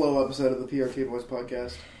very slow episode of the PRK Boys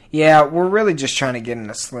podcast. Yeah, we're really just trying to get in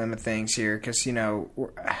the slim of things here because, we're...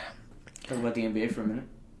 Talk about the NBA for a minute.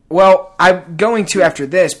 Well, I'm going to after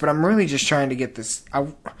this, but I'm really just trying to get this...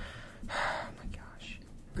 Oh, my gosh.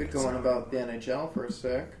 Good going about the NHL for a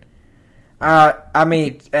sec. I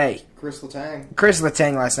mean, hey. Chris Letang. Chris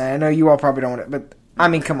Letang last night. I know you all probably don't want it, but, I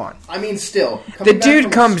mean, come on. I mean, still. The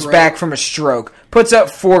dude comes back from a stroke, puts up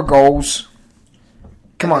 4 goals.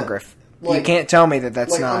 Come on, Griff. You can't tell me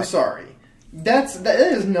that's not... I'm sorry. That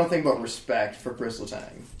is nothing but respect for Chris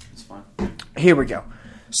Letang. It's fine. Here we go.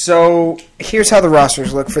 So, here's how the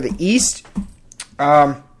rosters look for the East.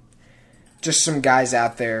 Just some guys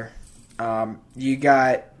out there. You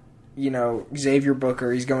got, Xavier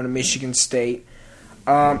Booker. He's going to Michigan State.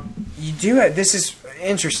 You do have, this is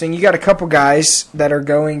interesting. You got a couple guys that are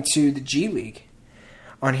going to the G League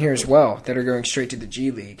on here as well, that are going straight to the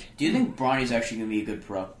G League. Do you think Bronny's actually going to be a good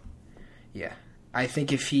pro? Yeah. I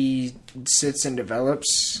think if he sits and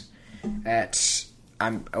develops at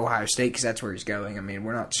Ohio State, because that's where he's going. I mean,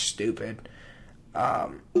 we're not stupid.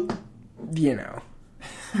 Can you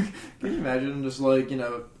imagine just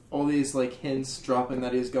all these hints dropping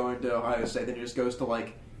that he's going to Ohio State, then he just goes to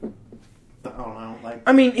I don't know,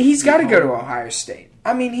 I mean, he's got to go to Ohio State.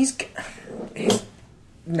 I mean, he's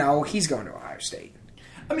going to Ohio State.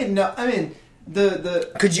 I mean, no, I mean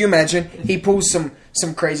the Could you imagine he pulls some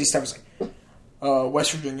crazy stuff? It's like,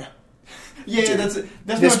 West Virginia. Yeah, Dude, that's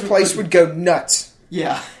this place would go nuts.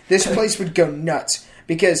 Yeah, this place would go nuts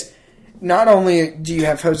because not only do you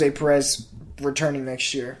have Jose Perez returning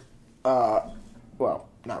next year, well,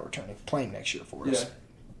 not returning, playing next year for us.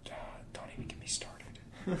 Don't even get me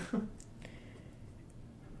started.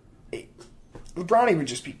 LeBron would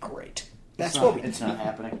just be great. That's It's what we. It's not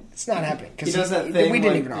happening. It's not happening He because does that thing. we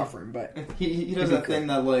didn't like, even offer him. But he does that thing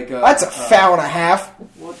that like. that's a foul and a half.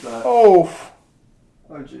 What the? Oh,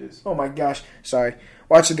 jeez. oh my gosh! Sorry.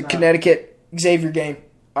 Watching the Connecticut Xavier game.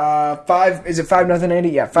 5. Is it 5-0, Andy?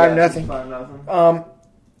 Yeah, 5-0. 5-0.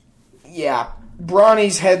 Yeah,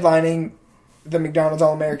 Bronny's headlining the McDonald's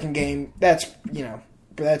All-American game. That's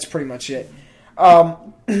pretty much it.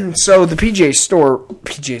 So the PGA Store,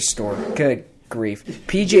 good grief.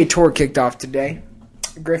 PGA Tour kicked off today.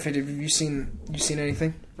 Griffin, have you seen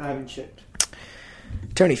anything? I haven't checked.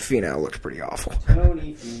 Tony Finau looked pretty awful.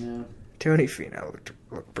 Tony Finau looked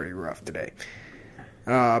pretty rough today.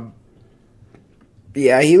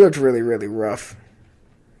 Yeah, he looked really, really rough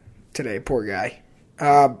today. Poor guy.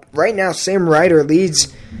 Right now, Sam Ryder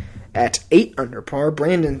leads at 8 under par.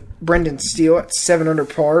 Brendan Steele at 7 under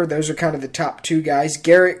par. Those are kind of the top 2 guys.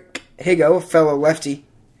 Garrett Higo, a fellow lefty,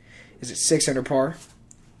 is at 6 under par.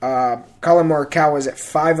 Colin Morikawa is at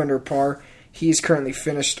 5 under par. He's currently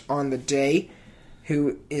finished on the day.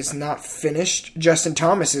 Who is not finished? Justin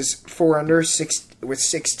Thomas is 4 under, with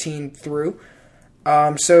 16 through.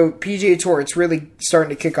 So PGA Tour, it's really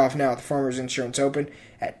starting to kick off now at the Farmers Insurance Open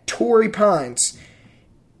at Torrey Pines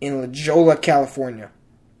in La Jolla, California.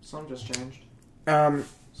 Some just changed. At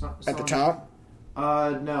the top?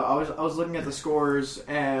 No, I was looking at the scores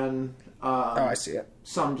and I see it.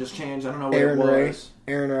 Some just changed. I don't know what it was.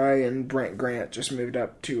 Aaron Ray and Brent Grant just moved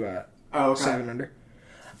up to 7 under.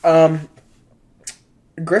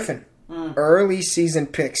 Griffin, early season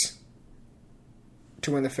picks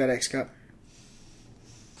to win the FedEx Cup.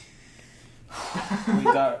 You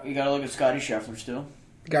got to look at Scotty Scheffler still.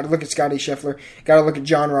 Got to look at Scotty Scheffler. Got to look at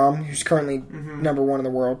Jon Rahm, who's currently number 1 in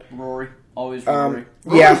the world. Rory, always Rory.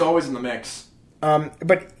 Rory's always in the mix.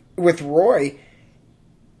 But with Roy,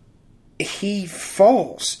 he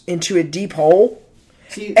falls into a deep hole.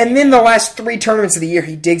 See, and then the last 3 tournaments of the year,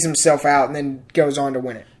 he digs himself out and then goes on to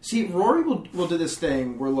win it. See, Rory will do this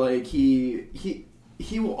thing where like he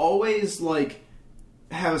will always like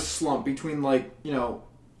have a slump between like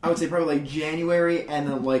I would say probably like January and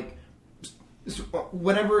then like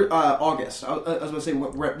whenever August. I was going to say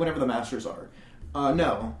whenever the Masters are.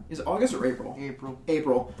 No, is it August or April?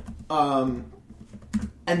 April. And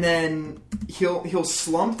then he'll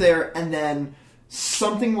slump there, and then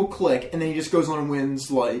something will click, and then he just goes on and wins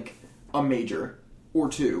like a major or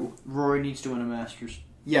 2. Rory needs to win a Masters.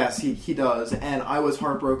 Yes, he does, and I was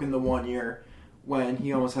heartbroken the one year when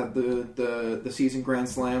he almost had the season Grand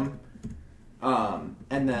Slam.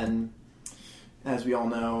 And then, as we all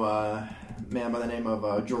know, a man by the name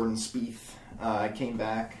of Jordan Spieth came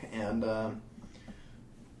back and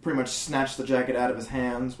pretty much snatched the jacket out of his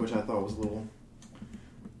hands, which I thought was a little,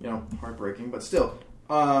 heartbreaking. But still,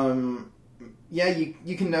 yeah,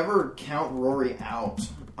 you can never count Rory out.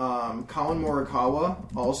 Colin Morikawa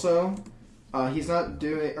also, he's not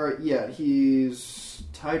doing, he's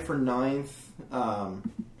tied for 9th. 5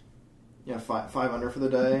 under for the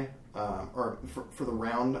day. Or for the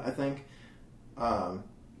round, I think.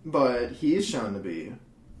 But he's shown to be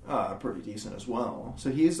pretty decent as well. So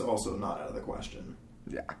he's also not out of the question.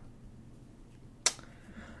 Yeah.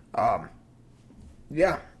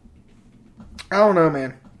 Yeah. I don't know,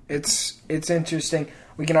 man. It's interesting.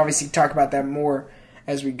 We can obviously talk about that more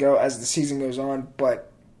as the season goes on. But,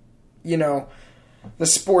 the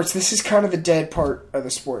sports, this is kind of the dead part of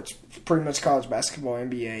the sports. Pretty much college basketball,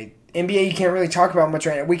 NBA. NBA, you can't really talk about much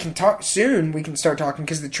right now. We can talk soon. We can start talking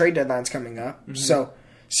because the trade deadline's coming up. Mm-hmm. So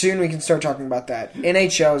soon we can start talking about that.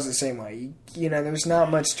 NHL is the same way. There's not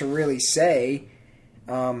much to really say.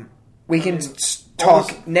 We can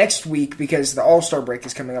talk next week because the All-Star break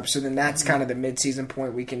is coming up. So then that's kind of the mid-season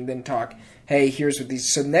point. We can then talk, hey, here's what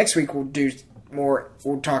these. So next week we'll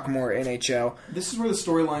talk more NHL. This is where the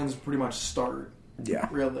storylines pretty much start. Yeah.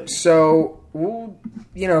 Really. So,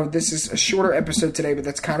 this is a shorter episode today, but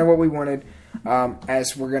that's kind of what we wanted.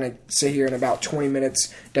 As we're going to sit here in about 20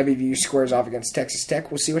 minutes, WVU squares off against Texas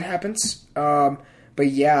Tech. We'll see what happens. But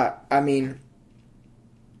yeah,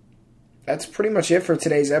 that's pretty much it for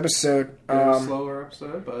today's episode. A slower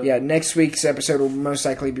episode, but... Yeah, next week's episode will most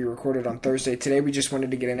likely be recorded on Thursday. Today we just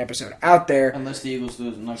wanted to get an episode out there. Unless the Eagles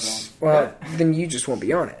lose, I'm not going. Well, then you just won't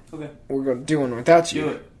be on it. Okay. We're going to do one without you. Do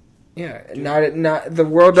it. Yeah, not the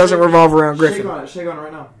world doesn't revolve around Griffin. Shake on it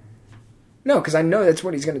right now. No, because I know that's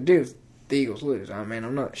what he's going to do if the Eagles lose. I'm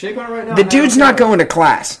not. Shake on it right now. The dude's not going to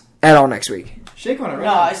class at all next week. Shake on it right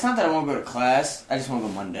now. No, it's not that I won't go to class. I just won't go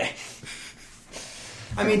Monday.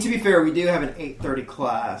 I mean, to be fair, we do have an 8:30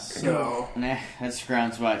 class, so... Nah, that's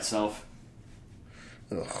grounds by itself.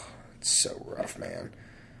 Ugh, it's so rough, man.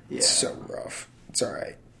 Yeah. It's so rough. It's all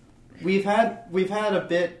right. we've had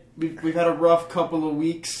a rough couple of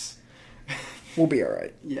weeks. We'll be all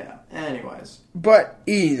right. Yeah. Anyways. But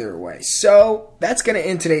either way, so that's going to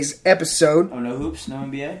end today's episode. Oh, no hoops, no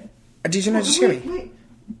NBA. Did you not just wait, hear me? wait.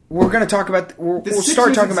 We're going to talk about. We'll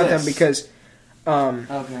start talking about them because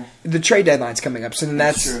Okay. the trade deadline's coming up. So then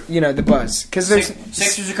that's true. The buzz because there's.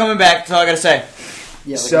 Sixers are coming back. That's all I gotta say.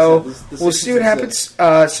 Yeah, like So I said, we'll see what happens.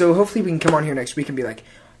 So hopefully we can come on here next week and be like,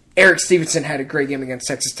 Eric Stevenson had a great game against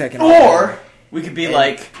Texas Tech, and Or we could be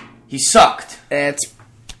like, he sucked. that's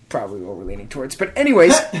probably what we're leaning towards. But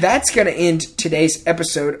anyways, that's going to end today's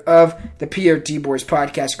episode of the PRT Boys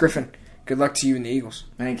podcast. Griffin, good luck to you and the Eagles.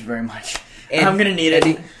 Thank you very much. And I'm gonna need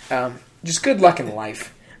Eddie, it. just good luck in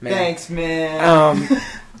life, man. Thanks, man.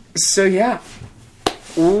 So yeah,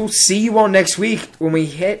 we'll see you all next week when we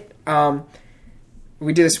hit.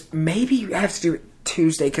 We do this. Maybe I have to do it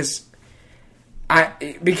Tuesday because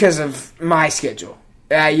of my schedule.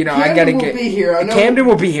 I gotta will be here. I know. Camden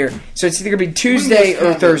will be here, so it's either gonna be Tuesday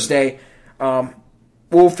or Thursday.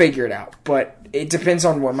 We'll figure it out, but it depends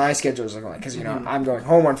on what my schedule is looking like. Because I'm going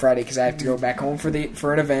home on Friday because I have to go back home for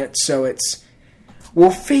an event. So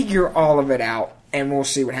we'll figure all of it out and we'll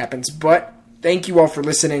see what happens. But thank you all for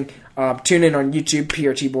listening. Tune in on YouTube,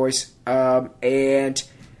 PRT Boys, and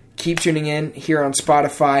keep tuning in here on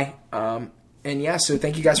Spotify. And yeah, so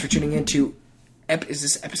thank you guys for tuning in to. Is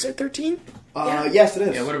this episode 13? Yes, it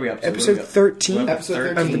is. Yeah, what are we up to? Episode 13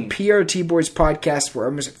 Episode of the 13. PRT Boys podcast. We're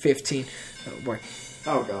almost at 15. Oh boy.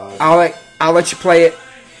 Oh god. I'll let you play it. All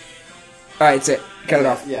right, that's it. Cut it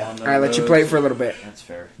off. Yeah. All right, let you play it for a little bit That's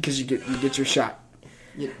fair. because you get your shot.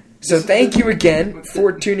 Yeah. So thank you again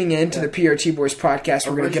for tuning in to the PRT Boys podcast.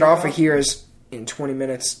 We're going to get off of here as in 20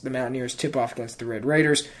 minutes the Mountaineers tip off against the Red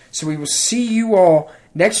Raiders. So we will see you all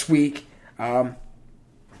next week.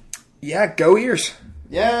 Yeah, go Ears.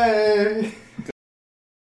 Yay!